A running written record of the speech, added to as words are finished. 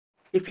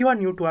If you are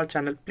new to our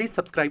channel, please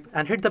subscribe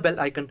and hit the bell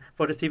icon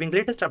for receiving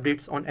latest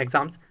updates on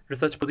exams,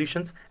 research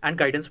positions, and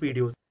guidance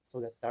videos. So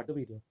let's start the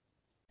video.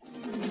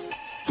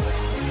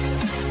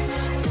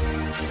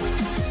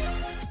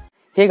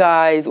 Hey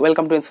guys,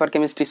 welcome to Inspire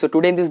Chemistry. So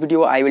today in this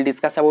video I will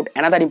discuss about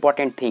another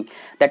important thing,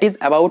 that is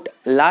about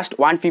last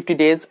 150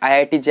 days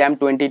IIT JAM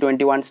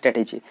 2021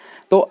 strategy.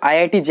 तो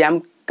IIT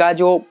JAM का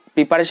जो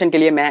preparation के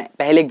लिए मैं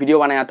पहले एक video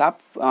बनाया था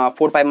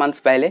 4-5 मंथ्स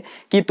पहले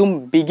कि तुम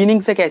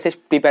बिगिनिंग से कैसे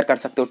प्रिपेयर कर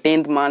सकते हो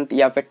 10th मंथ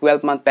या फिर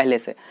 12th मंथ पहले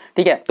से,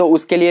 ठीक है। तो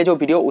उसके लिए जो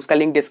वीडियो, उसका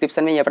लिंक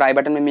डिस्क्रिप्शन में या फिर आई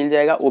बटन में मिल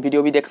जाएगा, वो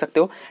वीडियो भी देख सकते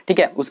हो, ठीक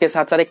है। उसके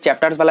साथ साथ एक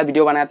चैप्टर्स वाला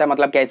वीडियो बनाया था,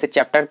 मतलब कैसे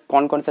चैप्टर,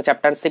 कौन कौन सा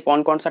चैप्टर से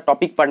कौन कौन सा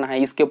टॉपिक पढ़ना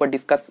है, इसके ऊपर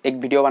डिस्कस एक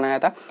वीडियो बनाया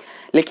था।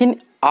 लेकिन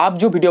आप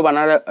जो वीडियो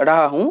बना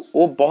रहा हूँ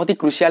वो बहुत ही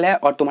क्रूशियल है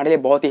और तुम्हारे लिए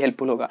बहुत ही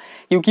हेल्पफुल होगा,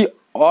 क्योंकि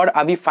और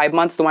अभी 5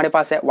 मंथ्स तुम्हारे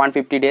पास है,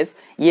 150 डेज।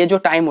 ये जो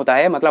टाइम होता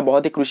है मतलब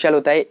बहुत ही क्रूशियल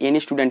होता है एनी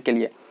स्टूडेंट के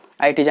लिए,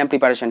 IIT JAM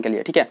प्रिपरेशन के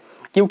लिए, ठीक है।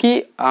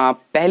 क्योंकि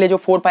पहले जो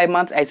 4-5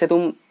 मंथ्स ऐसे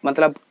तुम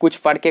मतलब कुछ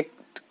पढ़ के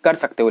कर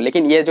सकते हो,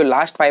 लेकिन ये जो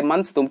लास्ट 5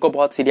 मंथ्स तुमको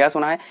बहुत सीरियस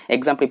होना है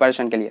एग्जाम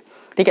प्रिपरेशन के लिए,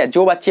 ठीक है।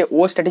 जो बच्चे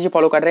वो स्ट्रेटेजी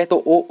फॉलो कर रहे हैं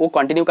तो वो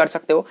कंटिन्यू कर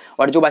सकते हो,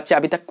 और जो बच्चे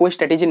अभी तक कोई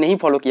स्ट्रेटेजी नहीं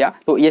फॉलो किया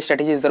तो ये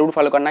स्ट्रेटेजी जरूर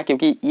फॉलो करना,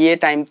 क्योंकि ये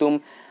टाइम तुम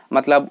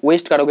मतलब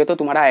वेस्ट करोगे तो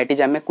तुम्हारा IIT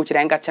JAM में कुछ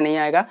रैंक अच्छा नहीं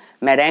आएगा।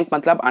 मैं रैंक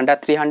मतलब अंडर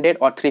 300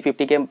 और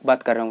 350 के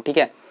बात कर रहा हूँ, ठीक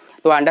है।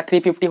 तो अंडर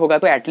 350 होगा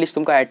तो एटलीस्ट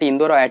तुमको IIT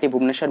इंदौर और IIT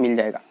भुवनेश्वर मिल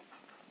जाएगा।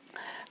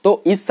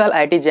 तो इस साल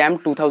IIT JAM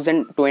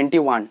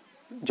 2021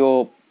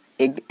 जो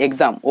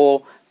एग्जाम वो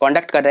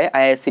कंडक्ट कर रहे हैं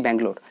IISc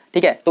बेंगलोर,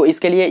 ठीक है। तो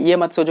इसके लिए ये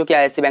मत सोचो कि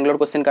IISc बेंगलोर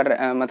क्वेश्चन कर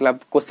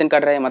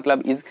रहे हैं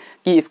मतलब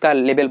कि इसका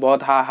लेवल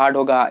बहुत हार्ड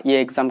होगा,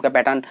 ये एग्जाम का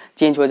पैटर्न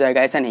चेंज हो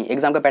जाएगा। ऐसा नहीं,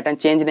 एग्जाम का पैटर्न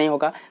चेंज नहीं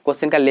होगा,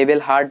 क्वेश्चन का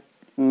लेवल हार्ड,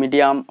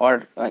 मीडियम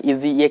और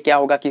इजी ये क्या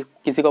होगा कि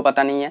किसी को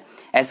पता नहीं है।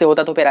 ऐसे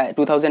होता तो फिर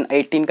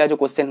 2018 का जो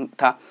क्वेश्चन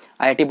था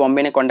IIT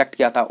बॉम्बे ने कंडक्ट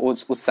किया था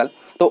उस साल,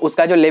 तो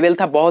उसका जो लेवल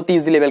था बहुत ही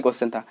इजी लेवल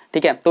क्वेश्चन था,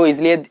 ठीक है। तो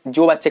इसलिए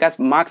जो बच्चे का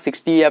मार्क्स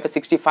 60 या फिर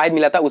 65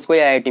 मिला था उसको ही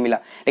IIT मिला।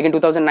 लेकिन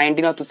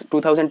 2019 और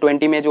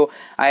 2020 में जो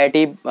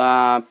IIT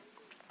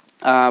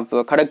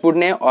खड़गपुर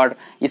ने और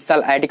इस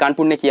साल IIT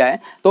कानपुर ने किया है,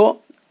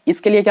 तो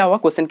इसके लिए क्या हुआ,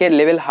 क्वेश्चन के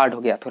लेवल हार्ड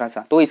हो गया थोड़ा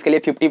सा, तो इसके लिए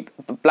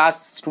 50+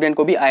 स्टूडेंट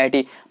को भी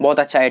IIT, बहुत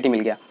अच्छा IIT मिल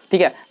गया,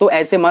 ठीक है। तो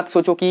ऐसे मत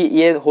सोचो कि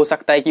ये हो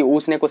सकता है कि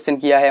उसने क्वेश्चन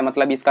किया है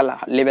मतलब इसका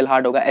लेवल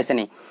हार्ड होगा, ऐसे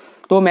नहीं।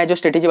 तो मैं जो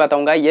स्ट्रेटेजी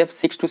बताऊंगा ये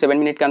 6 to 7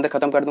 मिनट के अंदर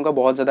खत्म कर दूंगा,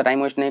 बहुत ज़्यादा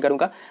टाइम वेस्ट नहीं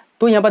करूंगा।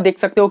 तो यहाँ पर देख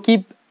सकते हो कि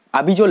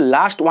अभी जो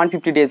लास्ट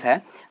 150 डेज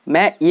है,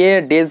 मैं ये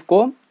डेज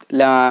को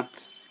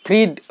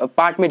 3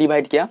 पार्ट में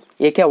डिवाइड किया।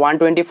 एक है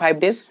 125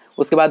 डेज,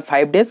 उसके बाद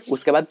 5 डेज,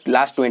 उसके बाद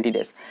लास्ट 20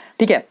 डेज,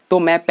 ठीक है। तो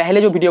मैं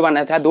पहले जो वीडियो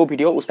बनाया था 2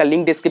 वीडियो, उसका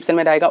लिंक डिस्क्रिप्शन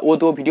में रहेगा, वो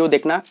 2 वीडियो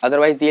देखना,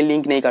 अदरवाइज ये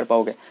लिंक नहीं कर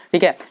पाओगे,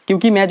 ठीक है।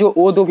 क्योंकि मैं जो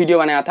वो 2 वीडियो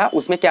बनाया था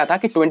उसमें क्या था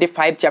कि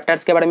 25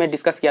 चैप्टर्स के बारे में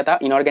डिस्कस किया था,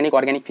 इनऑर्गेनिक,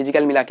 ऑर्गेनिक,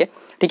 फिजिकल मिला के,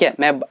 ठीक है।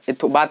 मैं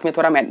बाद में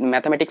थोड़ा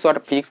मैथमेटिक्स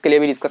और फिजिक्स के लिए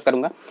भी डिस्कस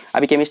करूंगा,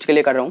 अभी केमिस्ट्री के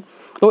लिए कर रहा हूँ।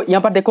 तो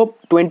यहाँ पर देखो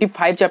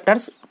 25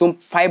 चैप्टर्स तुम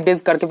 5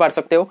 डेज करके पढ़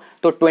सकते हो,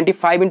 तो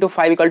 25 ×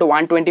 5 =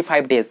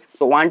 125 डेज।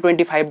 तो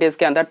 125 डेज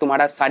के अंदर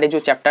तुम्हारा सारे जो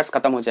चैप्टर्स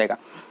खत्म हो जाएगा।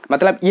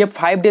 मतलब ये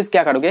 5 डेज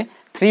क्या करोगे,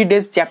 3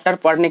 डेज चैप्टर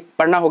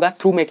पढ़ना होगा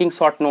थ्रू मेकिंग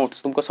शॉर्ट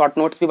नोट्स। तुमको शॉर्ट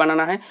नोट्स भी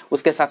बनाना है,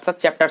 उसके साथ साथ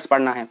चैप्टर्स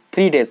पढ़ना है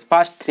 3 डेज,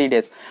 फर्स्ट 3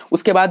 डेज।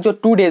 उसके बाद जो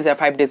 2 डेज है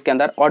 5 डेज के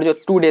अंदर, और जो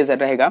 2 डेज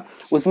रहेगा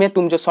उसमें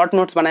तुम जो शॉर्ट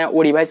नोट्स बनाया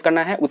वो रिवाइज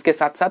करना है। उसके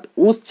साथ साथ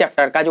उस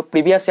चैप्टर का जो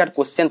प्रीवियस ईयर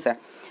क्वेश्चन है,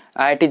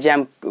 IIT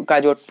JAM का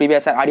जो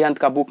प्रीवियस ईयर आर्यंत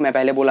का बुक मैं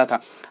पहले बोला था,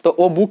 तो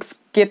वो बुक्स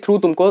के थ्रू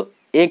तुमको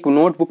एक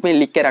नोटबुक में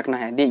लिख के रखना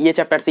है, ये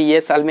चैप्टर से ये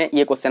साल में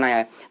ये क्वेश्चन आया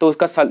है, तो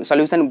उसका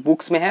सॉल्यूशन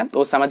बुक्स में है,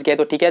 तो समझ गए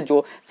तो ठीक है।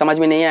 जो समझ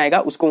में नहीं आएगा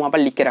उसको वहाँ पर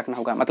लिख के रखना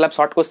होगा। मतलब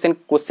शॉर्ट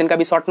क्वेश्चन का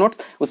भी शॉर्ट नोट्स,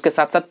 उसके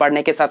साथ साथ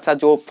पढ़ने के साथ साथ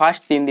जो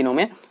फर्स्ट 3 दिनों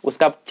में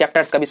उसका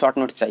चैप्टर्स का भी शॉर्ट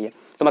नोट्स चाहिए।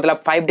 तो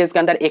मतलब 5 डेज के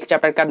अंदर एक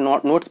चैप्टर का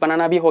नोट्स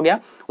बनाना भी हो गया,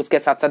 उसके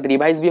साथ साथ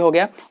रिवाइज भी हो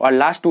गया, और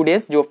लास्ट 2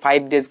 डेज जो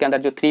 5 डेज के अंदर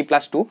जो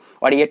 3+2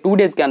 और ये 2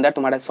 डेज के अंदर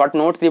तुम्हारा शॉर्ट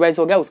नोट्स रिवाइज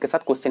हो गया, उसके साथ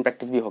क्वेश्चन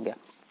प्रैक्टिस भी हो गया।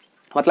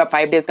 मतलब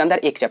 5 डेज के अंदर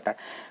एक चैप्टर।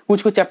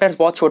 कुछ चैप्टर्स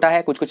बहुत छोटा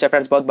है, कुछ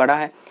चैप्टर्स बहुत बड़ा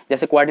है।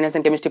 जैसे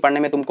कोऑर्डिनेशन केमिस्ट्री पढ़ने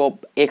में तुमको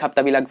 1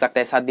 हफ्ता भी लग सकता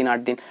है, 7 दिन 8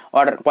 दिन,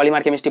 और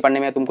पॉलीमर केमिस्ट्री पढ़ने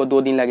में तुमको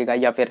 2 दिन लगेगा,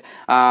 या फिर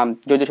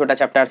जो छोटा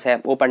चैप्टर्स है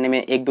वो पढ़ने में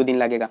 1-2 दिन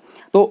लगेगा।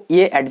 तो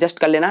ये एडजस्ट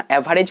कर लेना।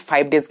 एवरेज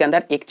 5 डेज के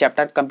अंदर एक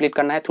चैप्टर कंप्लीट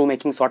करना है थ्रू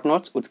मेकिंग शॉर्ट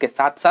नोट्स, उसके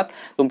साथ साथ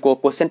तुमको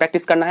क्वेश्चन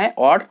प्रैक्टिस करना है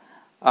और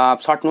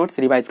शॉर्ट नोट्स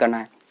रिवाइज करना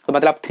है। तो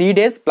मतलब 3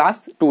 डेज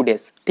 + 2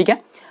 डेज, ठीक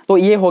है। तो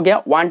ये हो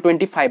गया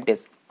 125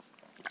 डेज।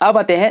 अब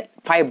आते हैं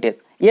 5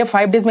 डेज। ये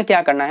 5 डेज में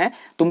क्या करना है,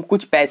 तुम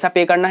कुछ पैसा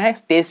पे करना है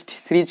टेस्ट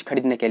सीरीज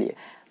खरीदने के लिए।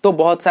 तो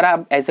बहुत सारा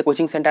ऐसे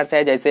कोचिंग सेंटर्स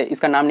है, जैसे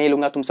इसका नाम नहीं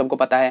लूंगा, तुम सबको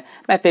पता है,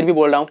 मैं फिर भी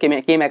बोल रहा हूँ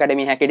कि केम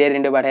एकेडमी है, कैरियर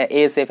एंडेवर है,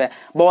 ASF है,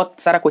 बहुत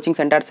सारा कोचिंग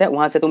सेंटर्स है,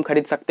 वहाँ से तुम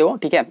खरीद सकते हो,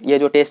 ठीक है। ये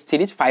जो टेस्ट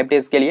सीरीज 5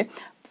 डेज के लिए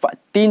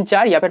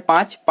 3-4 या फिर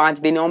 5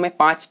 दिनों में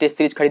 5 टेस्ट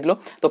सीरीज खरीद लो।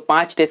 तो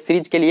 5 टेस्ट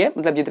सीरीज के लिए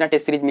मतलब जितना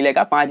टेस्ट सीरीज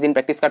मिलेगा 5 दिन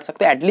प्रैक्टिस कर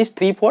सकते हो, एटलीस्ट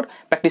 3-4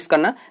 प्रैक्टिस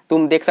करना।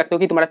 तुम देख सकते हो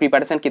कि तुम्हारा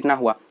प्रिपरेशन कितना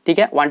हुआ, ठीक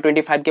है।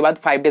 125 के बाद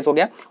 5 डेज हो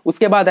गया।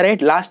 उसके बाद रहे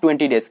लास्ट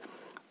 20 डेज।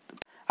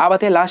 अब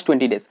आते हैं लास्ट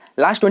 20 डेज।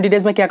 लास्ट 20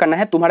 डेज में क्या करना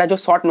है, तुम्हारा जो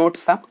शॉर्ट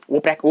नोट्स था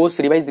वो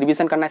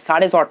रिवीजन करना है,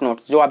 सारे शॉर्ट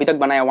नोट्स जो अभी तक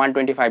बनाया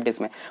 125 डेज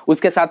में,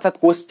 उसके साथ साथ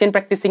क्वेश्चन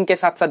प्रैक्टिसिंग के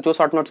साथ साथ जो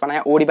शॉर्ट नोट्स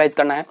बनाया वो रिवाइज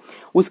करना है।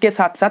 उसके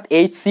साथ साथ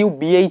HCU,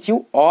 BHU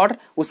और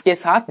उसके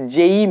साथ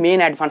JEE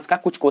मेन एडवांस का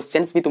कुछ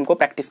क्वेश्चंस भी तुमको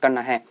प्रैक्टिस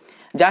करना है।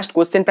 जस्ट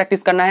क्वेश्चन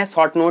प्रैक्टिस करना है,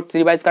 शॉर्ट नोट्स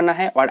रिवाइज करना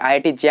है और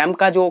IIT जैम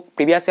का जो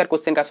प्रीवियस ईयर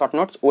क्वेश्चन का शॉर्ट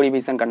नोट्स वो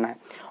रिवीजन करना है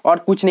और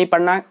कुछ नहीं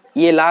पढ़ना।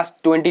 ये लास्ट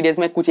 20 डेज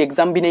में कुछ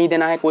एग्जाम भी नहीं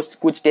देना है,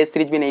 कुछ टेस्ट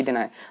सीरीज भी नहीं देना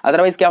है।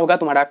 अदरवाइज क्या होगा,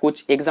 तुम्हारा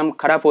कुछ एग्जाम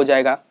खराब हो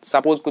जाएगा।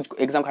 सपोज कुछ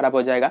एग्जाम खराब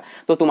हो जाएगा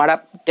तो तुम्हारा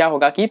क्या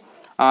होगा कि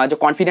जो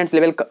कॉन्फिडेंस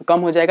लेवल कम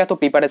हो जाएगा, तो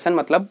प्रिपरेशन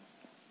मतलब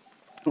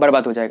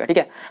बर्बाद हो जाएगा। ठीक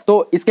है,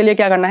 तो इसके लिए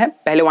क्या करना है,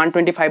 पहले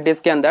 125 डेज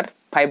के अंदर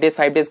 5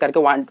 डेज करके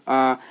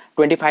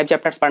 125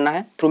 चैप्टर्स पढ़ना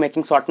है through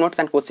making short notes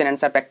and question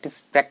answer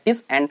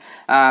practice and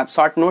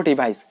short note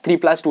revise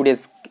 3+2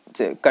 days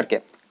करके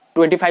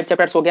 25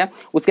 चैप्टर्स हो गया।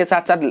 उसके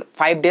साथ साथ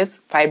 5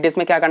 डेज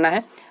में क्या करना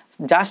है,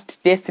 जस्ट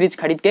टेस्ट सीरीज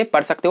खरीद के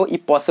पढ़ सकते हो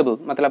इफ पॉसिबल,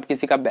 मतलब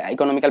किसी का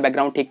इकोनॉमिकल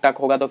बैकग्राउंड ठीक ठाक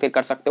होगा तो फिर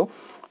कर सकते हो,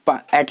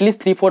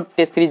 एटलीस्ट 3-4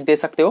 टेस्ट सीरीज दे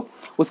सकते हो।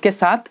 उसके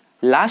साथ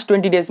लास्ट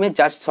 20 डेज में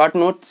जस्ट शॉर्ट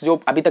नोट्स जो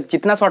अभी तक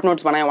जितना शॉर्ट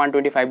नोट्स बनाया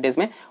 125 डेज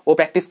में वो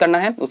प्रैक्टिस करना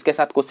है। उसके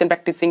साथ क्वेश्चन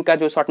प्रैक्टिसिंग का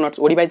जो शॉर्ट नोट्स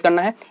वो रिवाइज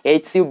करना है।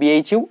 HCU,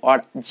 BHU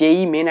और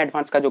JEE मेन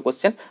एडवांस का जो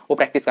क्वेश्चन वो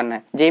प्रैक्टिस करना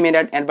है। JEE मेन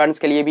एडवांस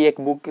के लिए भी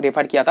एक बुक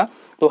रेफर किया था,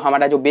 तो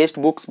हमारा जो बेस्ट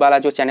बुक्स वाला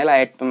जो चैनल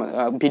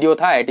वीडियो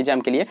था IIT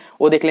जैम के लिए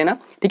वो देख लेना।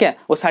 ठीक है,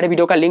 वो सारे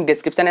वीडियो का link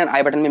description and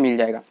I button में मिल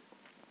जाएगा।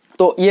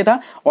 तो ये था,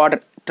 और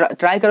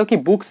ट्राई करो कि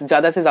बुक्स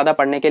ज़्यादा से ज़्यादा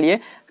पढ़ने के लिए,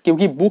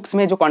 क्योंकि बुक्स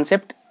में जो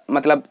कॉन्सेप्ट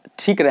मतलब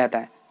ठीक रहता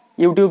है।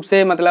 यूट्यूब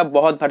से मतलब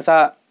बहुत भरोसा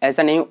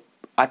ऐसा नहीं,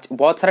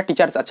 बहुत सारा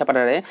टीचर्स अच्छा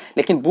पढ़ा रहे हैं,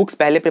 लेकिन बुक्स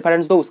पहले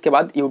प्रेफरेंस दो, उसके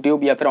बाद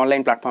यूट्यूब या फिर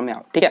ऑनलाइन प्लेटफॉर्म में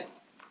आओ। ठीक है,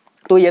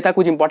 तो ये था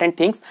कुछ इंपॉर्टेंट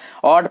थिंग्स।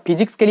 और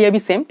फिजिक्स के लिए भी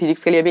सेम,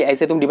 फिजिक्स के लिए भी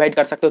ऐसे तुम डिवाइड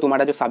कर सकते हो।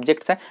 तुम्हारा जो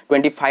सब्जेक्ट्स है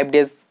 25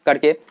 डेज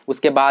करके,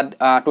 उसके बाद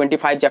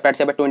 25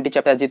 चैप्टर्स या 20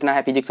 चैप्टर्स जितना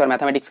है फिजिक्स और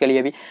मैथमेटिक्स के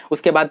लिए भी,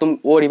 उसके बाद तुम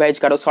वो रिवाइज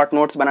करो शॉर्ट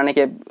नोट्स बनाने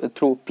के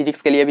थ्रू।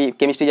 फिजिक्स के लिए भी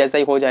केमिस्ट्री जैसा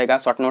ही हो जाएगा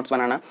शॉर्ट नोट्स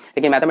बनाना,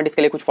 लेकिन मैथमेटिक्स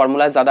के लिए कुछ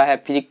फॉर्मूलाज ज़्यादा है,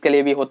 फिजिक्स के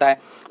लिए भी होता है,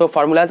 तो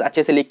फॉर्मूलाज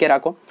अच्छे से लिख के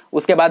रखो।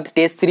 उसके बाद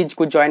टेस्ट सीरीज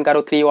कुछ ज्वाइन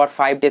करो, 3 और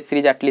 5 टेस्ट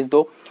सीरीज एटलीस्ट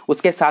दो।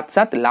 उसके साथ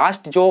साथ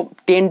लास्ट जो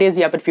 10 डेज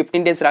या फिर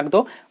 15 डेज रख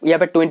दो, या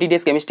फिर 20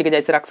 डेज केमिस्ट्री के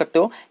जैसे रख सकते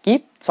हो कि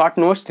शॉर्ट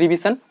नोट्स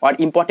रिवीजन और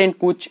इंपॉर्टेंट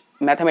कुछ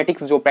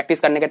मैथमेटिक्स जो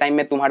प्रैक्टिस करने के टाइम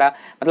में तुम्हारा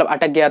मतलब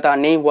अटक गया था,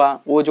 नहीं हुआ,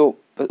 वो जो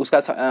उसका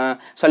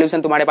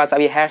सॉल्यूशन तुम्हारे पास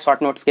अभी है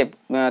शॉर्ट नोट्स के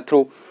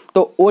थ्रू,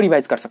 तो वो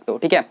रिवाइज कर सकते हो।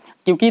 ठीक है,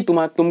 क्योंकि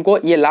तुमको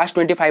ये लास्ट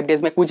 25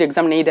 डेज में कुछ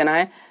एग्जाम नहीं देना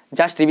है,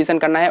 जस्ट रिवीजन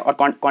करना है और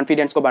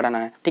कॉन्फिडेंस को बढ़ाना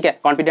है। ठीक है,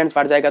 कॉन्फिडेंस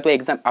बढ़ जाएगा तो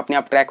एग्जाम अपने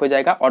आप ट्रैक हो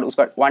जाएगा और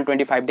उसका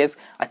 125 डेज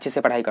अच्छे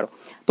से पढ़ाई करो।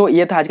 तो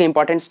ये था आज का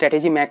इंपॉर्टेंट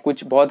स्ट्रेटेजी। मैं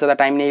कुछ बहुत ज़्यादा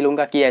टाइम नहीं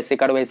लूँगा कि ऐसे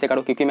करो वैसे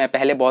करो, क्योंकि मैं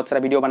पहले बहुत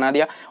सारा वीडियो बना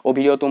दिया, वो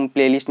वीडियो तुम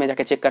प्लेलिस्ट में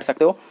जाकर चेक कर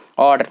सकते हो।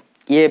 और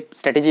ये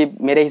स्ट्रेटेजी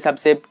मेरे हिसाब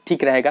से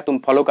ठीक रहेगा, तुम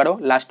फॉलो करो।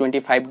 लास्ट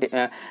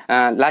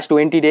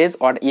 20 डेज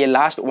और ये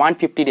लास्ट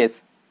 150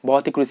 डेज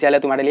बहुत ही क्रूशियल है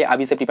तुम्हारे लिए।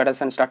 अभी से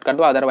प्रिपरेशन स्टार्ट कर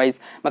दो, अदरवाइज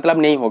मतलब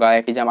नहीं होगा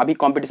IIT जैम। अभी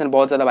कंपटीशन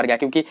बहुत ज़्यादा बढ़ गया,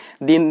 क्योंकि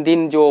दिन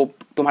दिन जो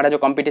तुम्हारा जो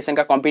कंपटीशन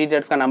का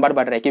कॉम्पिटिटर्स का नंबर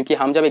बढ़ रहा है, क्योंकि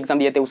हम जब एग्जाम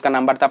दिए थे उसका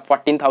नंबर था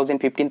 14,000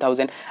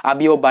 15,000,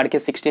 अभी वो बढ़ के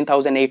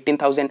 16,000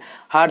 18,000,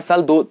 हर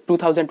साल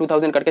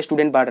 2,000 करके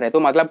स्टूडेंट बढ़ रहे हैं, तो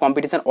मतलब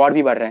कंपटीशन और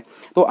भी बढ़ रहे हैं।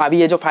 तो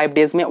अभी ये जो 5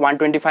 डेज में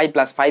 125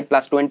 + 5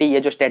 + 20 ये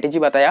जो स्ट्रेटेजी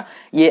बताया,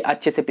 ये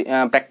अच्छे से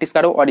प्रैक्टिस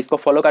करो और इसको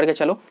फॉलो करके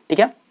चलो। ठीक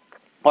है,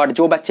 और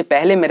जो बच्चे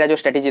पहले मेरा जो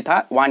स्ट्रेटेजी था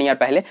 1 ईयर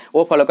पहले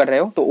वो फॉलो कर रहे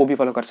हो तो वो भी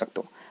फॉलो कर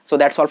सकते हो। So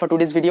that's all for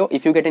today's video.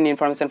 If you get any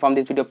information from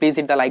this video, please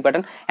hit the like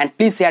button and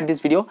please share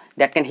this video,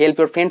 that can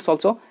help your friends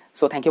also.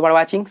 So thank you for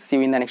watching. See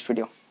you in the next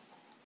video.